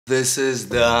This is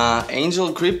the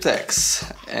Angel Cryptex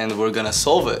and we're gonna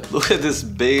solve it. Look at this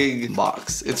big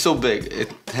box. It's so big. It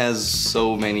has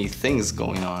so many things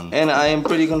going on. And I am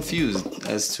pretty confused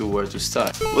as to where to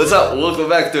start. What's up? Welcome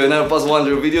back to another Puzzle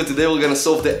Wonder video. Today we're gonna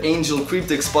solve the Angel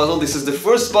Cryptex puzzle. This is the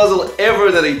first puzzle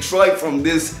ever that I tried from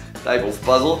this type of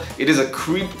puzzle. It is a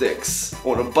cryptex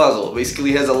or a puzzle.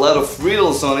 Basically has a lot of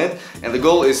riddles on it and the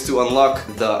goal is to unlock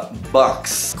the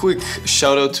box. Quick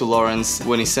shout out to Laurence.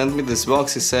 When he sent me this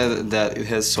box he said that it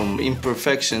has some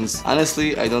imperfections.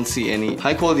 Honestly, I don't see any.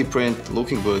 High quality print,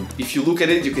 looking good. If you look at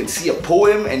it you can see a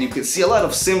poem and you can see a lot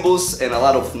of symbols and a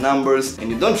lot of numbers and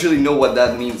you don't really know what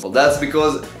that means. Well, that's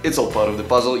because it's all part of the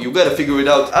puzzle. You gotta figure it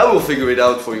out. I will figure it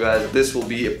out for you guys. This will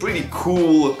be a pretty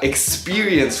cool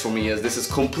experience for me as this is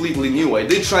completely new. I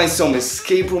did try some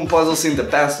escape room puzzles in the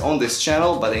past on this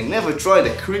channel, but I never tried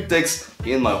a cryptex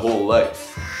in my whole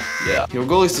life. Yeah. Your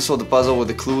goal is to solve the puzzle with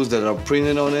the clues that are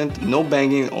printed on it. No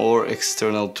banging or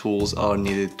external tools are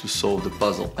needed to solve the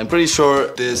puzzle. I'm pretty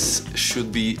sure this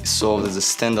should be solved as a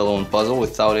standalone puzzle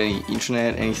without any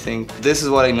internet, anything. This is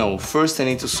what I know. First I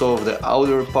need to solve the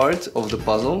outer part of the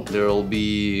puzzle. There will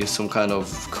be some kind of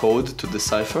code to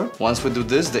decipher. Once we do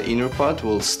this, the inner part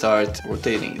will start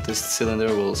rotating. This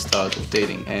cylinder will start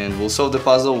rotating. And we'll solve the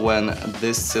puzzle when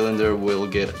this cylinder will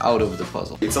get out of the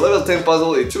puzzle. It's a level 10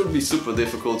 puzzle. It should be super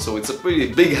difficult, so it's a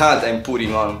pretty big hat I'm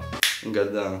putting on.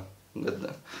 Never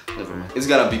mind. It's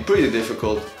gonna be pretty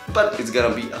difficult, but it's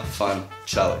gonna be a fun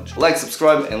challenge. Like,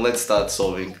 subscribe, and let's start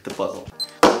solving the puzzle.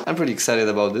 I'm pretty excited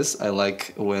about this. I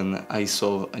like when I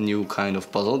solve a new kind of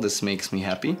puzzle. This makes me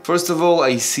happy. First of all,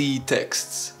 I see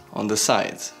texts on the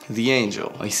sides. The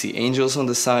angel. I see angels on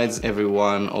the sides. Every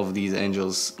one of these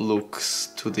angels looks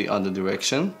to the other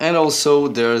direction. And also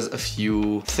there's a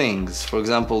few things. For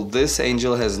example, this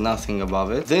angel has nothing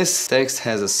above it. This text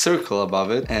has a circle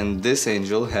above it. And this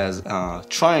angel has a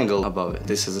triangle above it.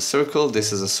 This is a circle,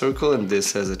 this is a circle, and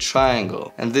this has a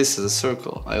triangle. And this is a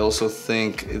circle. I also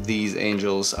think these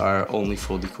angels are only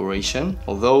for decoration,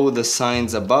 although the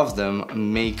signs above them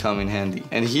may come in handy.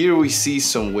 And here we see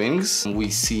some wings. We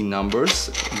see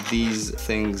numbers. These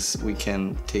things we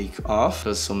can take off.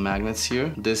 There's some magnets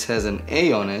here. This has an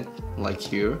A on it, like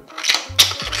here.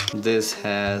 This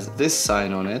has this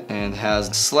sign on it and has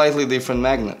slightly different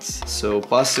magnets. So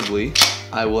possibly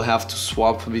I will have to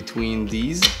swap between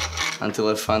these until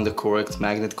I find the correct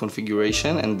magnet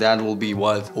configuration, and that will be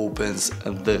what opens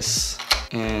this.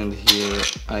 And here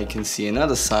I can see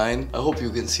another sign. I hope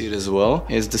you can see it as well.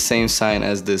 It's the same sign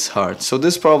as this heart. So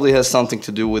this probably has something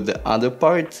to do with the other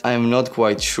part. I'm not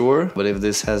quite sure, but if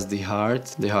this has the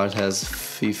heart has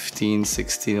 15,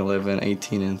 16, 11,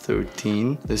 18 and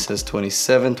 13. This has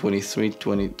 27, 23,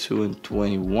 22 and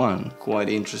 21. Quite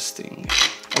interesting.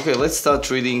 Okay, let's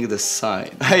start reading the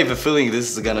side. I have a feeling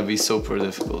this is gonna be super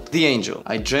difficult. The angel.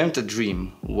 I dreamt a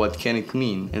dream. What can it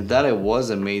mean? And that I was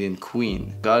a maiden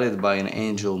queen, guarded by an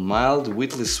angel mild,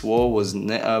 witless swore was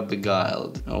ne'er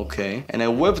beguiled. Okay. And I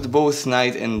wept both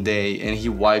night and day, and he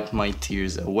wiped my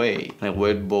tears away. And I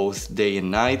wept both day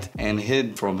and night, and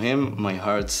hid from him my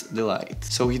heart's delight.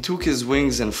 So he took his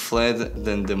wings and fled,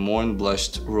 then the morn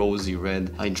blushed rosy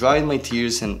red. I dried my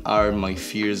tears and armed my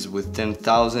fears with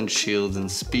 10,000 shields and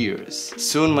spears.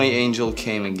 Soon my angel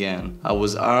came again. I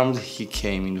was armed, he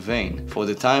came in vain. For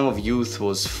the time of youth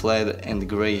was fled and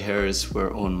gray hairs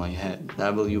were on my head.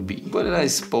 WB. What a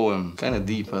nice poem. Kinda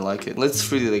deep, I like it. Let's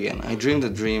read it again. I dreamed a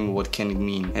dream, what can it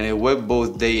mean? And I wept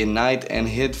both day and night and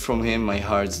hid from him my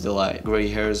heart's delight. Gray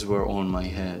hairs were on my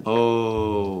head.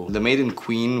 Oh. The maiden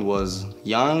queen was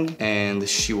young and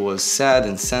she was sad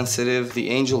and sensitive. The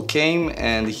angel came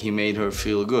and he made her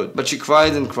feel good. But she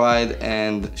cried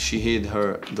and she hid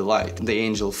her delight. The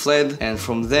angel fled, and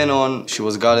from then on she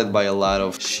was guarded by a lot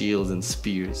of shields and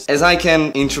spears. As I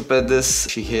can interpret this,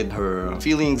 she hid her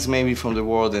feelings maybe from the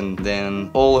world, and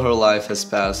then all her life has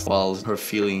passed while her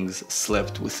feelings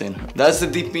slept within her. That's the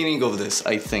deep meaning of this,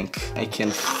 I think. I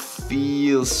can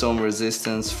feel some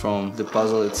resistance from the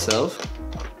puzzle itself.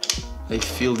 I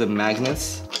feel the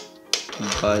magnets,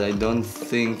 but I don't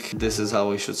think this is how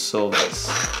we should solve this.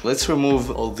 Let's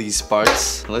remove all these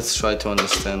parts. Let's try to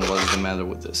understand what's the matter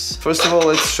with this. First of all,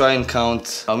 let's try and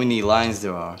count how many lines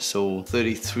there are. So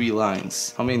 33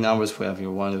 lines. How many numbers we have here?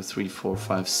 1, 2, 3, 4,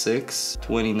 5, 6.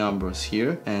 20 numbers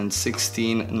here and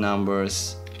 16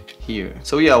 numbers here.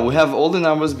 So yeah, we have all the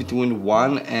numbers between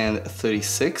 1 and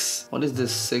 36. What is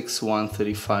this 6, 1,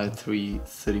 35, 3,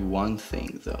 31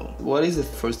 thing though? What is the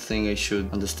first thing I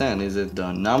should understand? Is it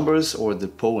the numbers or the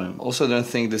poem? Also, I don't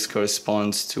think this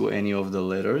corresponds to any of the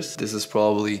letters. This is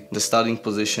probably the starting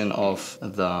position of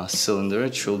the cylinder.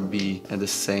 It should be at the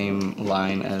same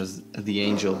line as the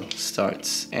angel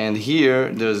starts. And here,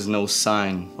 there's no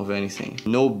sign of anything.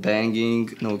 No banging,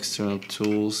 no external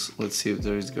tools. Let's see if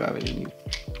there is gravity.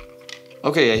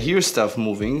 Okay, I hear stuff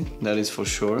moving, that is for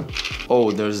sure.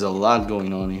 Oh, there's a lot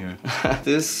going on here.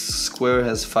 This square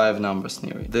has 5 numbers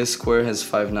near it. This square has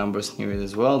 5 numbers near it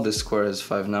as well. This square has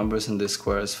 5 numbers and this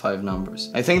square has 5 numbers.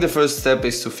 I think the first step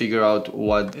is to figure out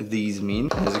what these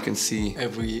mean. As you can see,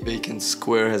 every vacant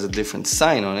square has a different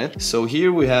sign on it. So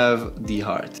here we have the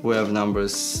heart. We have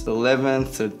numbers 11,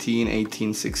 13,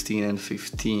 18, 16, and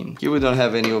 15. Here we don't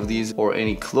have any of these or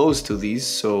any close to these,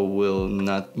 so we'll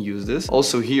not use this.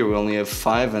 Also here we only have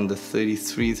 5 and the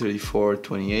 33, 34,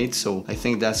 28, so I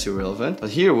think that's irrelevant. But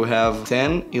here we have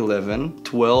 10, 11,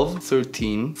 12,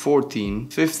 13, 14,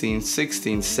 15,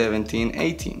 16, 17,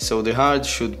 18. So the heart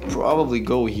should probably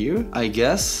go here, I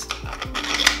guess.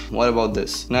 What about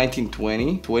this? 19,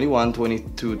 20, 21,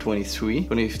 22, 23,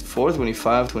 24,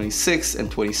 25, 26, and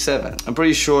 27. I'm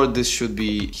pretty sure this should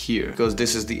be here because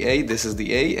this is the A, this is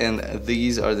the A, and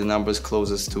these are the numbers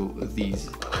closest to these.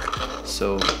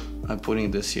 So I'm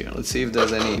putting this here. Let's see if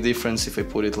there's any difference if I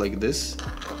put it like this.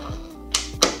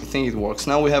 I think it works.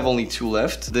 Now we have only 2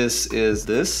 left. This is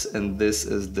this and this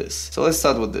is this. So let's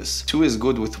start with this. 2 is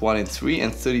good with 1 and 3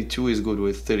 and 32 is good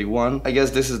with 31. I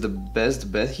guess this is the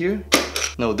best bet here.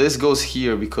 No, this goes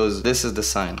here because this is the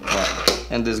sign. Wow.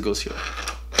 And this goes here.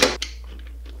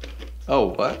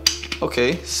 Oh, what?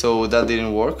 Okay, so that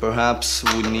didn't work. Perhaps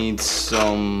we need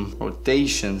some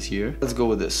rotations here. Let's go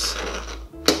with this.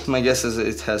 My guess is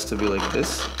it has to be like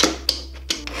this.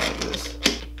 Like this.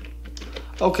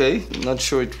 Okay, not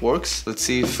sure it works. Let's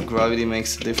see if gravity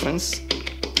makes a difference.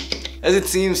 As it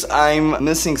seems, I'm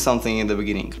missing something in the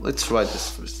beginning. Let's write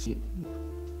this first.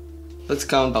 Let's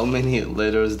count how many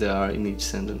letters there are in each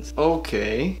sentence.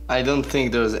 Okay, I don't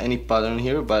think there's any pattern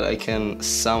here, but I can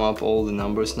sum up all the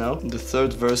numbers now. The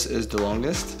third verse is the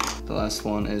longest. The last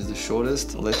one is the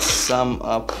shortest. Let's sum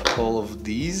up all of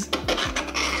these.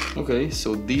 Okay,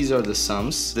 so these are the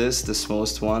sums. This, the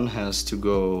smallest one, has to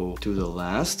go to the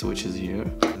last, which is here.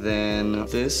 Then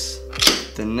this.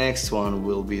 The next one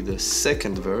will be the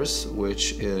second verse,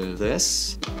 which is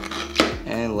this.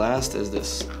 And last is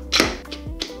this.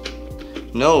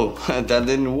 No, that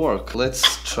didn't work.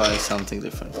 Let's try something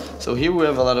different. So here we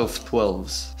have a lot of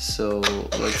 12s. So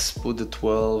let's put the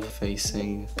 12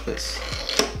 facing this.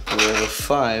 We have a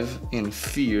 5 in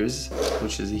fears,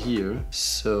 which is here.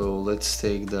 So let's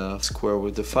take the square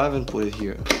with the 5 and put it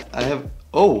here. I have...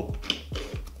 Oh!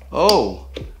 Oh!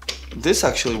 This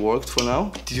actually worked for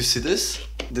now. Did you see this?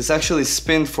 This actually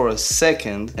spinned for a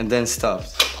second and then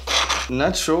stopped.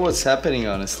 Not sure what's happening,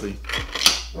 honestly.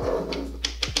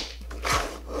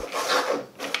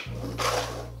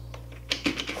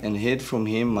 And hid from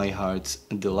him my heart's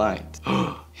delight.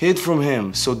 Hid from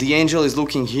him. So the angel is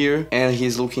looking here and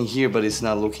he's looking here, but it's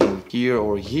not looking here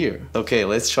or here. Okay,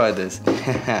 let's try this.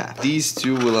 These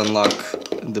two will unlock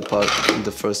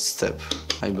the first step,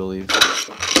 I believe.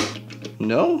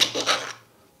 No?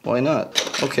 Why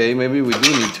not? Okay, maybe we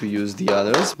do need to use the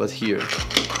others, but here.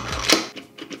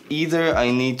 Either I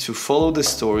need to follow the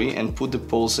story and put the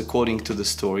poles according to the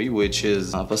story, which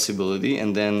is a possibility,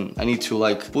 and then I need to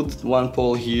like put one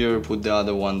pole here, put the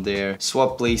other one there,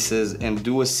 swap places and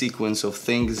do a sequence of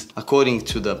things according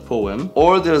to the poem.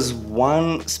 Or there's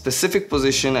one specific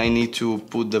position I need to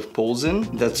put the poles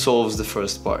in that solves the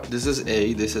first part. This is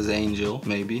A, this is angel,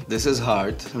 maybe. This is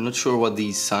heart. I'm not sure what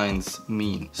these signs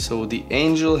mean. So the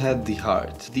angel had the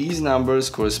heart. These numbers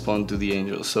correspond to the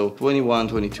angel. So 21,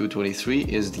 22, 23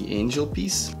 is the angel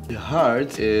piece. The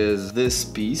heart is this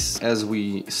piece. As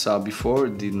we saw before,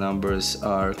 the numbers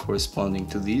are corresponding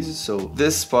to these, so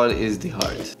this part is the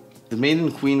heart. The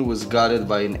maiden queen was guarded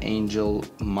by an angel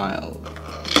mild.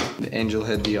 The angel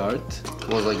had the heart,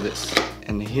 was like this,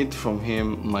 and hid from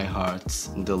him my heart's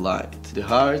delight. The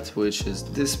heart, which is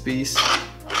this piece,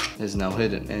 is now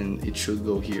hidden, and it should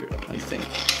go here, I think.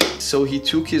 So he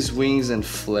took his wings and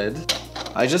fled.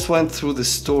 I just went through the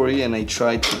story and I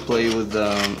tried to play with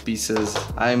the pieces.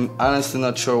 I'm honestly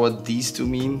not sure what these two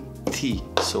mean. T.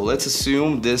 So let's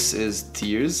assume this is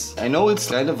tears. I know it's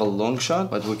kind of a long shot,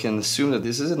 but we can assume that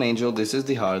this is an angel, this is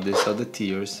the heart, these are the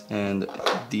tears, and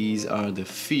these are the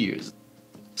fears.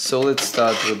 So let's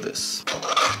start with this.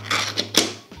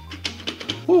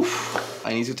 Oof.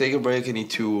 I need to take a break, I need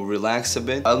to relax a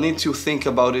bit. I'll need to think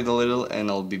about it a little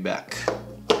and I'll be back.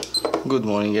 Good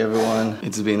morning everyone.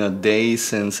 It's been a day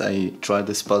since I tried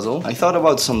this puzzle. I thought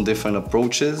about some different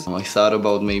approaches. I thought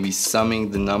about maybe summing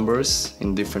the numbers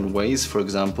in different ways. For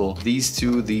example, these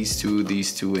two, these two,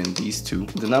 these two, and these two.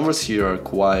 The numbers here are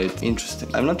quite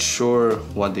interesting. I'm not sure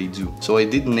what they do. So I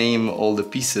did name all the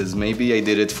pieces. Maybe I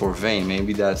did it for vain.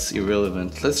 Maybe that's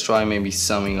irrelevant. Let's try maybe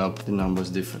summing up the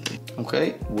numbers differently.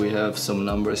 Okay, we have some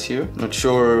numbers here. Not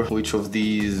sure which of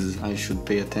these I should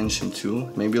pay attention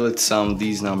to. Maybe let's sum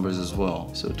these numbers as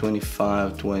well. So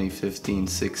 25, 20, 15,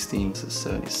 16, so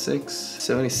 76.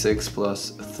 76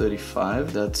 plus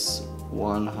 35, that's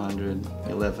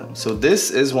 111. So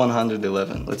this is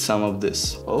 111. Let's sum up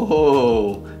this.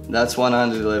 Oh, that's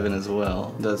 111 as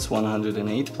well. That's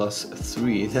 108 plus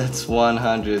 3. That's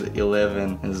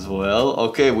 111 as well.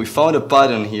 Okay, we found a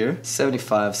pattern here.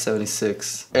 75,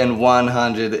 76, and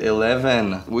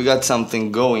 111. We got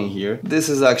something going here. This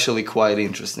is actually quite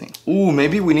interesting. Ooh,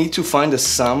 maybe we need to find a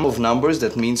sum of numbers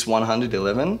that means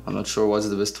 111. I'm not sure what's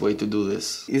the best way to do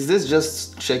this. Is this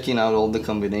just checking out all the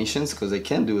combinations? Because I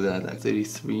can't do that. Like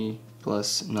 33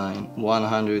 plus 9,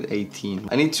 118.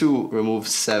 I need to remove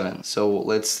 7. So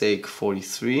let's take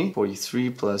 43. 43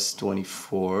 plus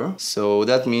 24. So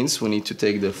that means we need to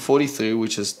take the 43,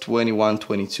 which is 21,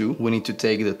 22. We need to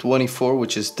take the 24,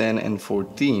 which is 10 and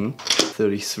 14.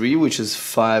 33, which is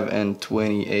 5 and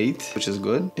 28, which is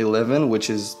good. 11,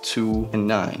 which is 2 and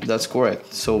 9. That's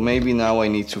correct. So maybe now I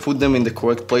need to put them in the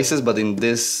correct places, but in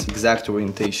this exact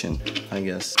orientation, I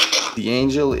guess. The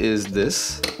angel is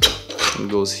this. It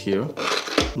goes here.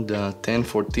 The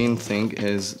 10-14 thing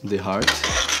is the heart.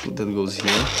 That goes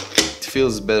here. It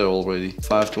feels better already.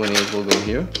 528 will go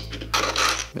here.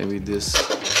 Maybe this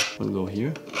will go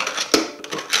here.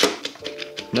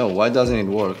 No, why doesn't it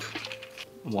work?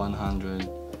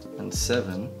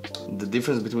 107. The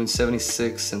difference between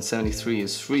 76 and 73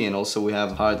 is 3, and also we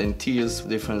have heart and tears. The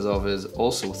difference of is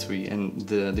also 3, and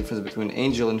the difference between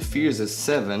angel and fears is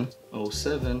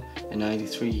 707, and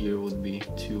 93 here would be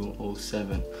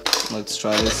 207. Let's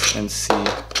try this and see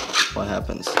what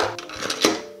happens.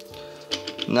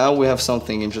 Now we have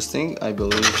something interesting. I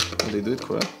believe they do it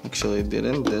correct. Actually I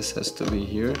didn't. This has to be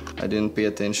here. I didn't pay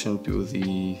attention to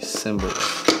the symbols.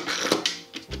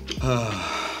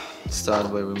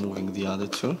 Start by removing the other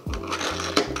two.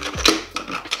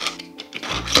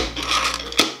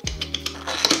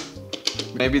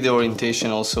 Maybe the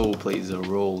orientation also plays a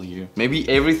role here. Maybe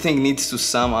everything needs to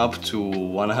sum up to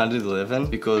 111,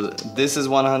 because this is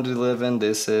 111,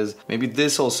 this is... Maybe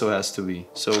this also has to be.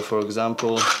 So for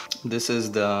example, this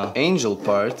is the angel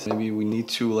part. Maybe we need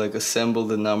to like assemble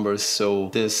the numbers so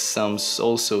this sums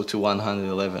also to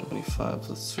 111. 25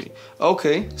 plus 3.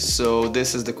 Okay, so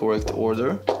this is the correct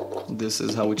order. This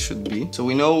is how it should be. So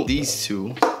we know these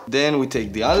two. Then we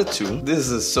take the other two. This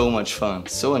is so much fun.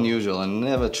 So unusual. I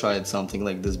never tried something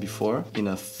like this before in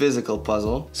a physical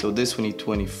puzzle. So this we need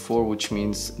 24, which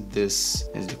means this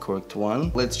is the correct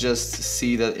one. Let's just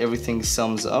see that everything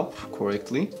sums up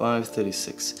correctly.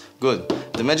 536. Good.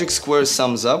 The magic square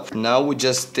sums up. Now we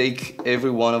just take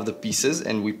every one of the pieces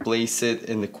and we place it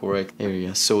in the correct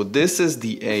area. So this is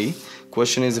the A.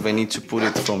 Question is if I need to put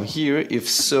it from here. If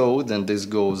so, then this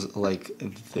goes like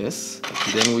this.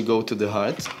 Then we go to the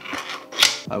heart.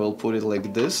 I will put it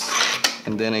like this.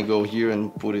 And then I go here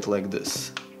and put it like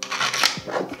this.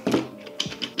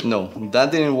 No,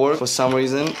 that didn't work for some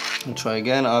reason. I'll try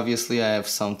again. Obviously, I have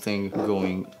something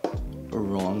going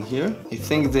wrong here. I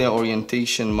think the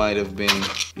orientation might have been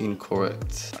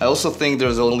incorrect. I also think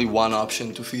there's only one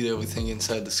option to fit everything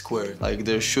inside the square. Like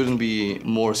there shouldn't be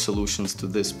more solutions to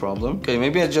this problem. Okay,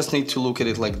 maybe I just need to look at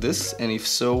it like this, and if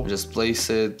so, just place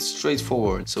it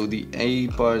straightforward. So the A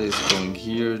part is going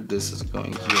here, this is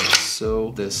going here like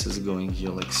so, this is going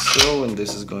here like so, and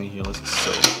this is going here like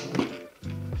so.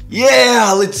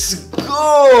 Yeah, let's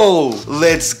go!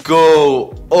 Let's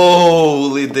go!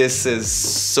 Holy, this is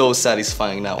so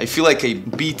satisfying now. I feel like I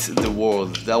beat the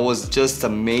world. That was just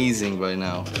amazing right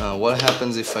now. What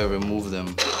happens if I remove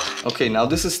them? Okay, now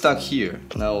this is stuck here.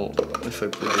 Now, if I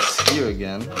put this here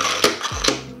again,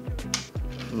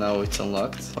 now it's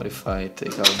unlocked. What if I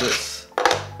take out this?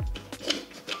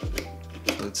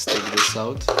 Let's take this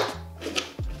out.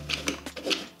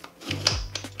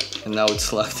 And now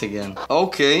it's locked again.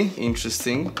 Okay,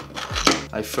 interesting.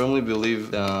 I firmly believe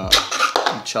the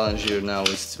challenge here now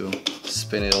is to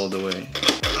spin it all the way.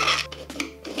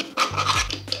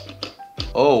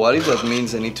 Oh, what if that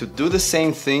means I need to do the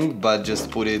same thing but just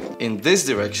put it in this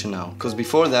direction now? Because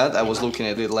before that I was looking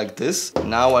at it like this.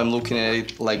 Now I'm looking at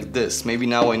it like this. Maybe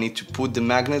now I need to put the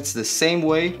magnets the same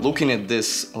way, looking at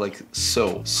this like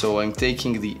so. So I'm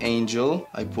taking the angel,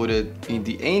 I put it in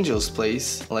the angel's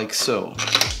place like so.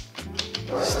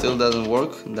 Still doesn't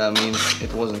work. That means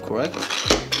it wasn't correct.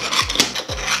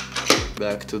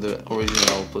 Back to the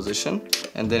original position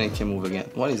and then it can move again.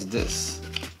 What is this?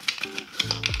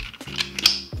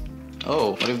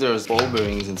 Oh, what if there's ball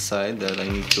bearings inside that I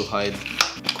need to hide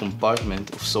a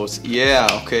compartment of sorts? Yeah,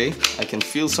 okay. I can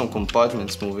feel some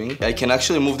compartments moving. I can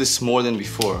actually move this more than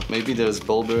before. Maybe there's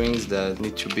ball bearings that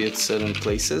need to be at certain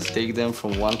places. Take them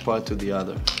from one part to the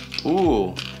other.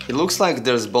 Ooh, it looks like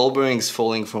there's ball bearings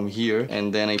falling from here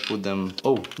and then I put them...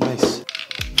 Oh, nice.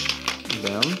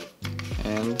 Bam.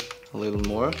 And a little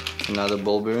more. Another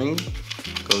ball bearing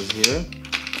goes here.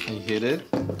 I hit it.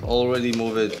 Already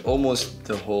move it almost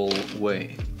the whole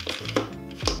way.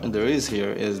 And there's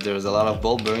a lot of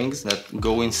ball bearings that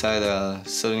go inside a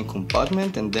certain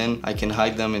compartment and then I can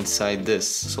hide them inside this.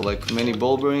 So like many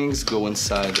ball bearings go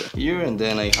inside here and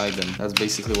then I hide them. That's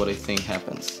basically what I think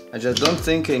happens. I just don't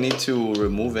think I need to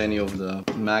remove any of the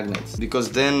magnets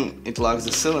because then it locks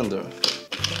the cylinder.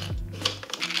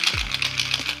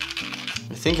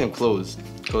 I think I'm close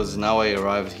because now I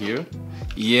arrived here.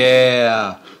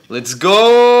 Yeah! Let's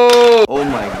go! Oh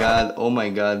my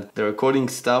god, the recording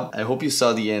stopped. I hope you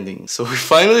saw the ending. So we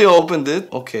finally opened it.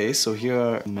 Okay, so here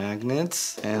are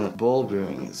magnets and ball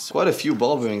bearings. Quite a few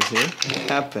ball bearings here. What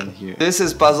happened here? This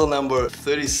is puzzle number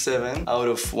 37 out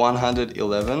of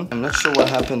 111. I'm not sure what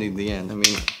happened in the end. I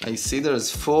mean, I see there's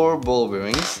 4 ball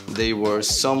bearings. They were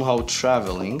somehow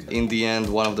traveling. In the end,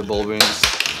 one of the ball bearings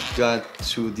got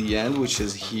to the end, which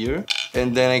is here,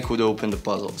 and then I could open the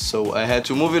puzzle. So I had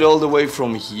to move it all the way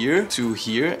from here to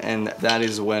here, and that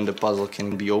is when the puzzle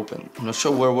can be opened. I'm not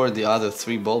sure where were the other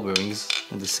 3 ball bearings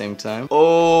at the same time.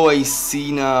 Oh, I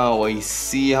see now. I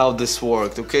see how this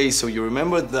worked. Okay, so you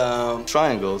remember the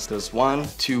triangles. There's 1,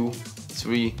 2,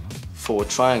 3, 4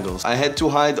 triangles. I had to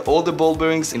hide all the ball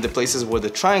bearings in the places where the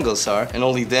triangles are, and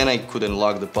only then I could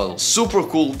unlock the puzzle. Super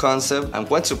cool concept. I'm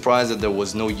quite surprised that there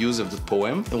was no use of the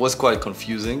poem. It was quite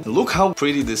confusing. Look how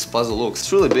pretty this puzzle looks.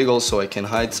 It's really big also. I can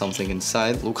hide something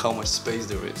inside. Look how much space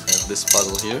there is. I have this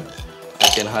puzzle here. I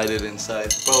can hide it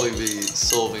inside. Probably be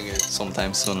solving it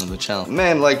sometime soon on the channel.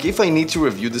 Man, like if I need to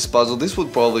review this puzzle, this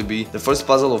would probably be the first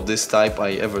puzzle of this type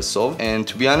I ever solved. And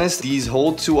to be honest, these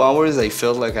whole 2 hours I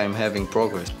felt like I'm having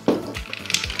progress.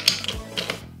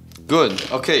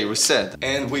 Good, okay, reset.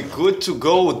 And we're good to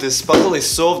go. This puzzle is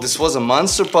solved. This was a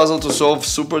monster puzzle to solve,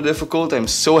 super difficult. I'm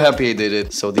so happy I did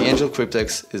it. So the Angel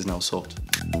Cryptex is now solved.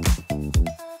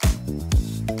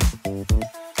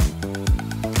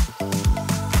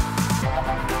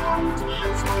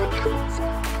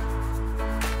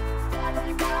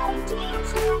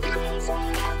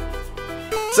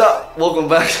 So, welcome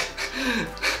back.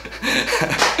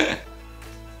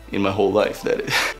 In my whole life, that is.